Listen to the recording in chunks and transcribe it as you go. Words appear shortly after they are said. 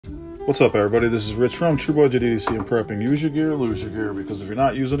What's up, everybody? This is Rich from True Budget EDC and Prepping. Use your gear, lose your gear, because if you're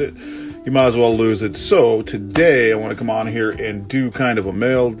not using it, you might as well lose it. So today I want to come on here and do kind of a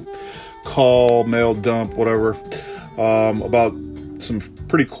mail call, mail dump, whatever, about some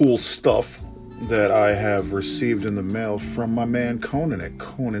pretty cool stuff that I have received in the mail from my man Conan at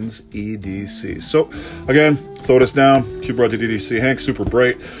Conan's EDC. So again, throw this down, True Budget EDC, Hank, super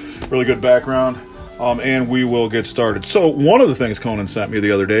bright, really good background. And we will get started. So one of the things Conan sent me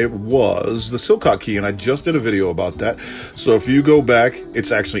the other day was the Silcock key, and I just did a video about that. So if you go back,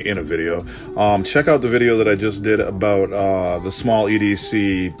 it's actually in a video. Check out the video that I just did about the small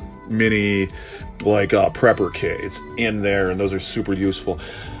EDC mini prepper kit. It's in there, and those are super useful.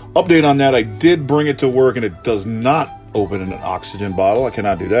 Update on that, I did bring it to work, and it does not open in an oxygen bottle. I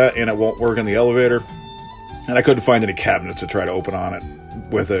cannot do that, and it won't work in the elevator. And I couldn't find any cabinets to try to open on it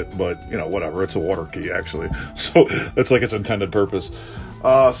with it, but you know, whatever, it's a water key actually, so that's like its intended purpose.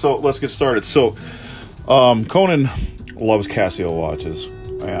 So let's get started. So Conan loves Casio watches,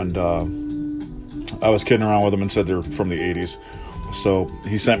 and I was kidding around with him and said they're from the 80s, so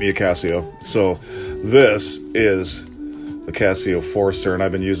he sent me a Casio. So this is the Casio Forester, and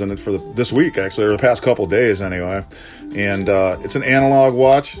I've been using it for this week actually, or the past couple days anyway. And it's an analog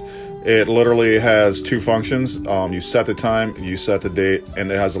watch. It literally has two functions. You set the time, you set the date,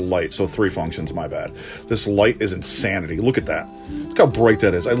 and it has a light. So three functions, my bad. This light is insanity. Look at that. Look how bright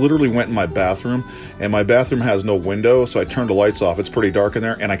that is. I literally went in my bathroom, and my bathroom has no window, so I turned the lights off. It's pretty dark in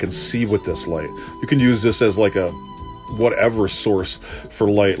there, and I can see with this light. You can use this as like a whatever source for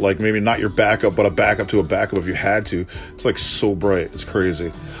light, like maybe not your backup, but a backup to a backup if you had to. It's like so bright. It's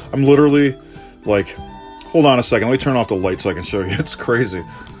crazy. I'm literally like, hold on a second. Let me turn off the light so I can show you. It's crazy.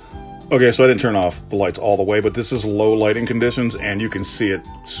 Okay, so I didn't turn off the lights all the way, but this is low lighting conditions, and you can see it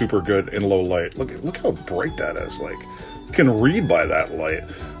super good in low light. Look how bright that is. Like, you can read by that light.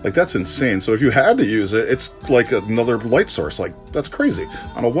 Like, that's insane. So if you had to use it, it's like another light source. Like, that's crazy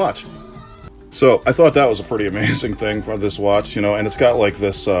on a watch. So I thought that was a pretty amazing thing for this watch, you know, and it's got like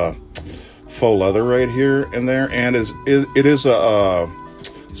this faux leather right here and there, and it is a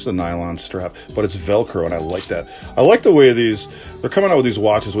it's a nylon strap, but it's Velcro, and I like that. I like the way they're coming out with these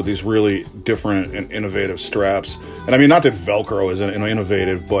watches with these really different and innovative straps. And I mean, not that Velcro isn't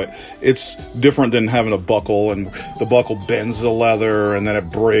innovative, but it's different than having a buckle, and the buckle bends the leather, and then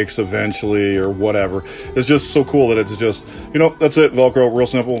it breaks eventually, or whatever. It's just so cool that it's just, you know, that's it, Velcro, real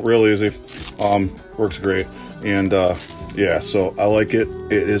simple, real easy. Works great. And yeah, so I like it.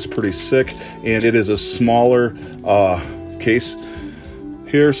 It is pretty sick, and it is a smaller case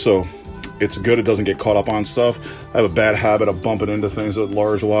here, so it's good. It doesn't get caught up on stuff. I have a bad habit of bumping into things with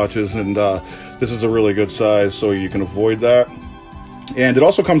large watches, and this is a really good size, so you can avoid that. And it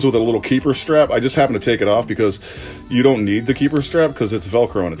also comes with a little keeper strap. I just happen to take it off because you don't need the keeper strap because it's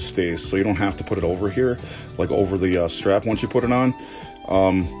Velcro and it stays, so you don't have to put it over here, like over the strap once you put it on.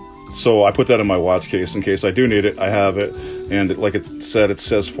 So I put that in my watch case in case I do need it. I have it, and like it said, it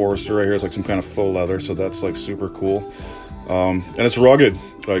says Forester right here. It's like some kind of faux leather, so that's like super cool. And it's rugged,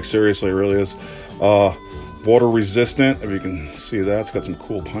 like seriously, it really is. Water resistant, if you can see that. It's got some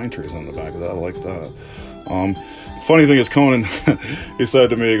cool pine trees on the back of that. I like that. Funny thing is, Conan, he said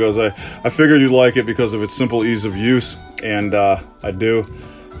to me, he goes, I figured you'd like it because of its simple ease of use, and I do.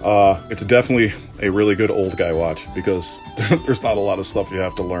 It's definitely a really good old guy watch because there's not a lot of stuff you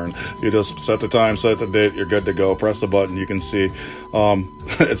have to learn. You just set the time, set the date, you're good to go. Press the button, you can see.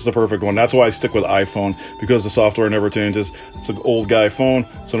 It's the perfect one. That's why I stick with iPhone, because the software never changes. It's an old guy phone.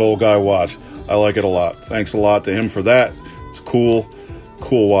 It's an old guy watch. I like it a lot. Thanks a lot to him for that. It's a cool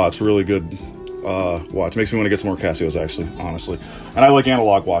watch. Really good watch. Makes me want to get some more Casios, actually, honestly. And I like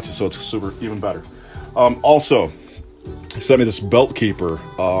analog watches, so it's super even better. Also, he sent me this belt keeper.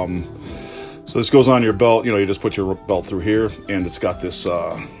 So this goes on your belt. You know, you just put your belt through here, and it's got this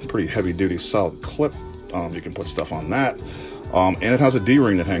pretty heavy-duty solid clip. You can put stuff on that. And it has a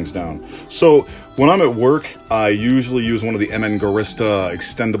D-ring that hangs down. So when I'm at work, I usually use one of the MN Garista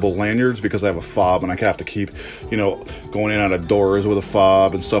extendable lanyards because I have a fob, and I have to keep, you know, going in and out of doors with a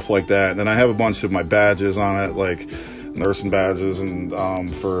fob and stuff like that. And then I have a bunch of my badges on it, like nursing badges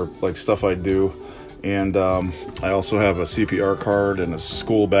and for like stuff I do. And I also have a CPR card and a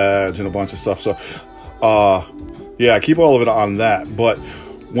school badge and a bunch of stuff. So yeah, I keep all of it on that. But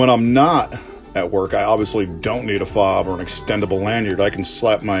when I'm not at work, I obviously don't need a fob or an extendable lanyard. I can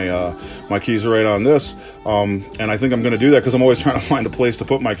slap my my keys right on this, and I think I'm going to do that because I'm always trying to find a place to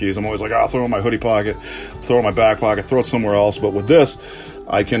put my keys. I'm always like, I'll throw it in my hoodie pocket, throw it in my back pocket, throw it somewhere else. But with this,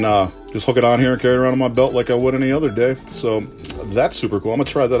 I can just hook it on here and carry it around on my belt like I would any other day. So that's super cool. I'm gonna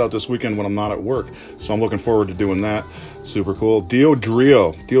try that out this weekend when I'm not at work. So I'm looking forward to doing that. Super cool.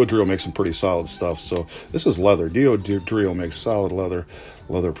 Deodrio. Deodrio makes some pretty solid stuff. So this is leather. Deodrio makes solid leather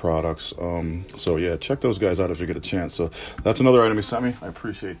products. So yeah, check those guys out if you get a chance. So that's another item he sent me. I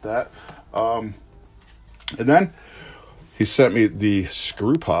appreciate that. And then he sent me the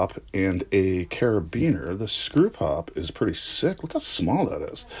screw pop and a carabiner. The screw pop is pretty sick. Look how small that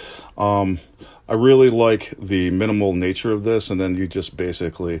is. I really like the minimal nature of this, and then you just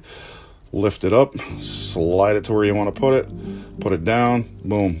basically lift it up, slide it to where you want to put it down,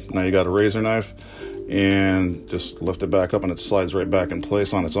 boom. Now you got a razor knife, and just lift it back up and it slides right back in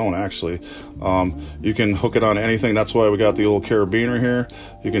place on its own, actually. You can hook it on anything. That's why we got the old carabiner here.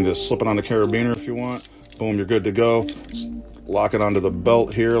 You can just slip it on the carabiner if you want. Boom, you're good to go. Lock it onto the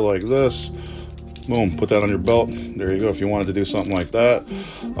belt here like this. Boom, put that on your belt. There you go. If you wanted to do something like that,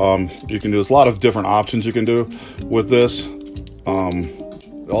 you can do. There's a lot of different options you can do with this.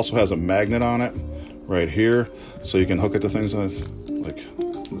 It also has a magnet on it right here, so you can hook it to things like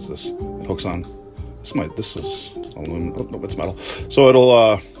what is this? It hooks on. This is aluminum. Oh, no, it's metal. So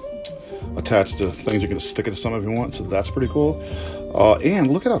it'll attach to things. You can stick it to some if you want. So that's pretty cool.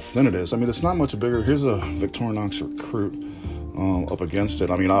 And look at how thin it is. I mean, it's not much bigger. Here's a Victorinox Recruit up against it.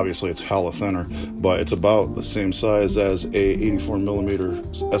 I mean, obviously it's hella thinner, but it's about the same size as a 84 millimeter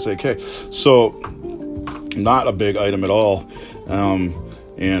SAK. So not a big item at all.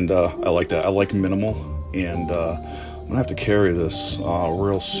 And I like that. I like minimal, and I'm gonna have to carry this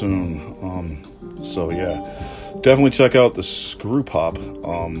real soon. So yeah, definitely check out the screw pop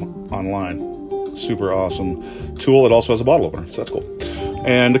online. Super awesome tool. It also has a bottle opener, so that's cool.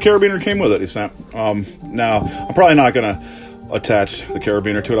 And the carabiner came with it. He sent. Now I'm probably not gonna attach the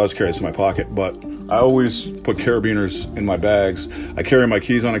carabiner to it. I'll just carry this in my pocket, but I always put carabiners in my bags. I carry my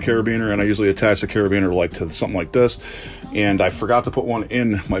keys on a carabiner, and I usually attach the carabiner like to something like this. And I forgot to put one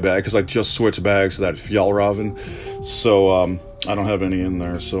in my bag because I just switched bags to that Fjallraven. So I don't have any in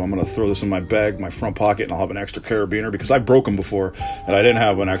there. So I'm going to throw this in my bag, my front pocket, and I'll have an extra carabiner because I broke them before and I didn't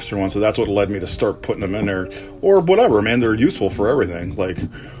have an extra one. So that's what led me to start putting them in there. Or whatever, man. They're useful for everything. Like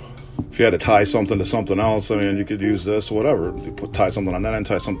if you had to tie something to something else, I mean, you could use this or whatever. You tie something on that end,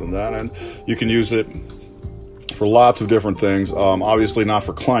 tie something to that end. You can use it for lots of different things. Obviously not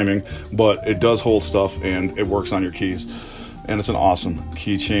for climbing, but it does hold stuff and it works on your keys. And it's an awesome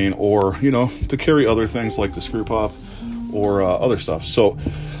keychain, or, you know, to carry other things like the screw pop or other stuff. So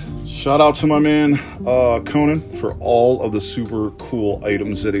shout out to my man Conan for all of the super cool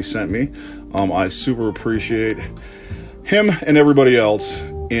items that he sent me. I super appreciate him and everybody else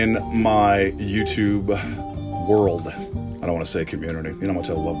in my YouTube world. I don't want to say community. You know how much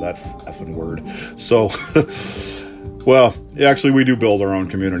I love that effing word. So, well, actually, we do build our own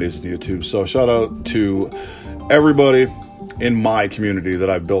communities in YouTube. So shout out to everybody in my community that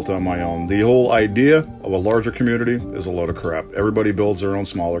I've built on my own. The whole idea of a larger community is a load of crap. Everybody builds their own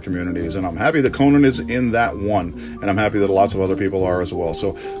smaller communities, and I'm happy that Conan is in that one, and I'm happy that lots of other people are as well.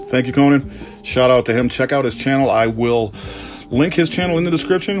 So thank you, Conan. Shout out to him. Check out his channel. I will link his channel in the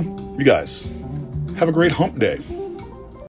description. You guys, have a great hump day.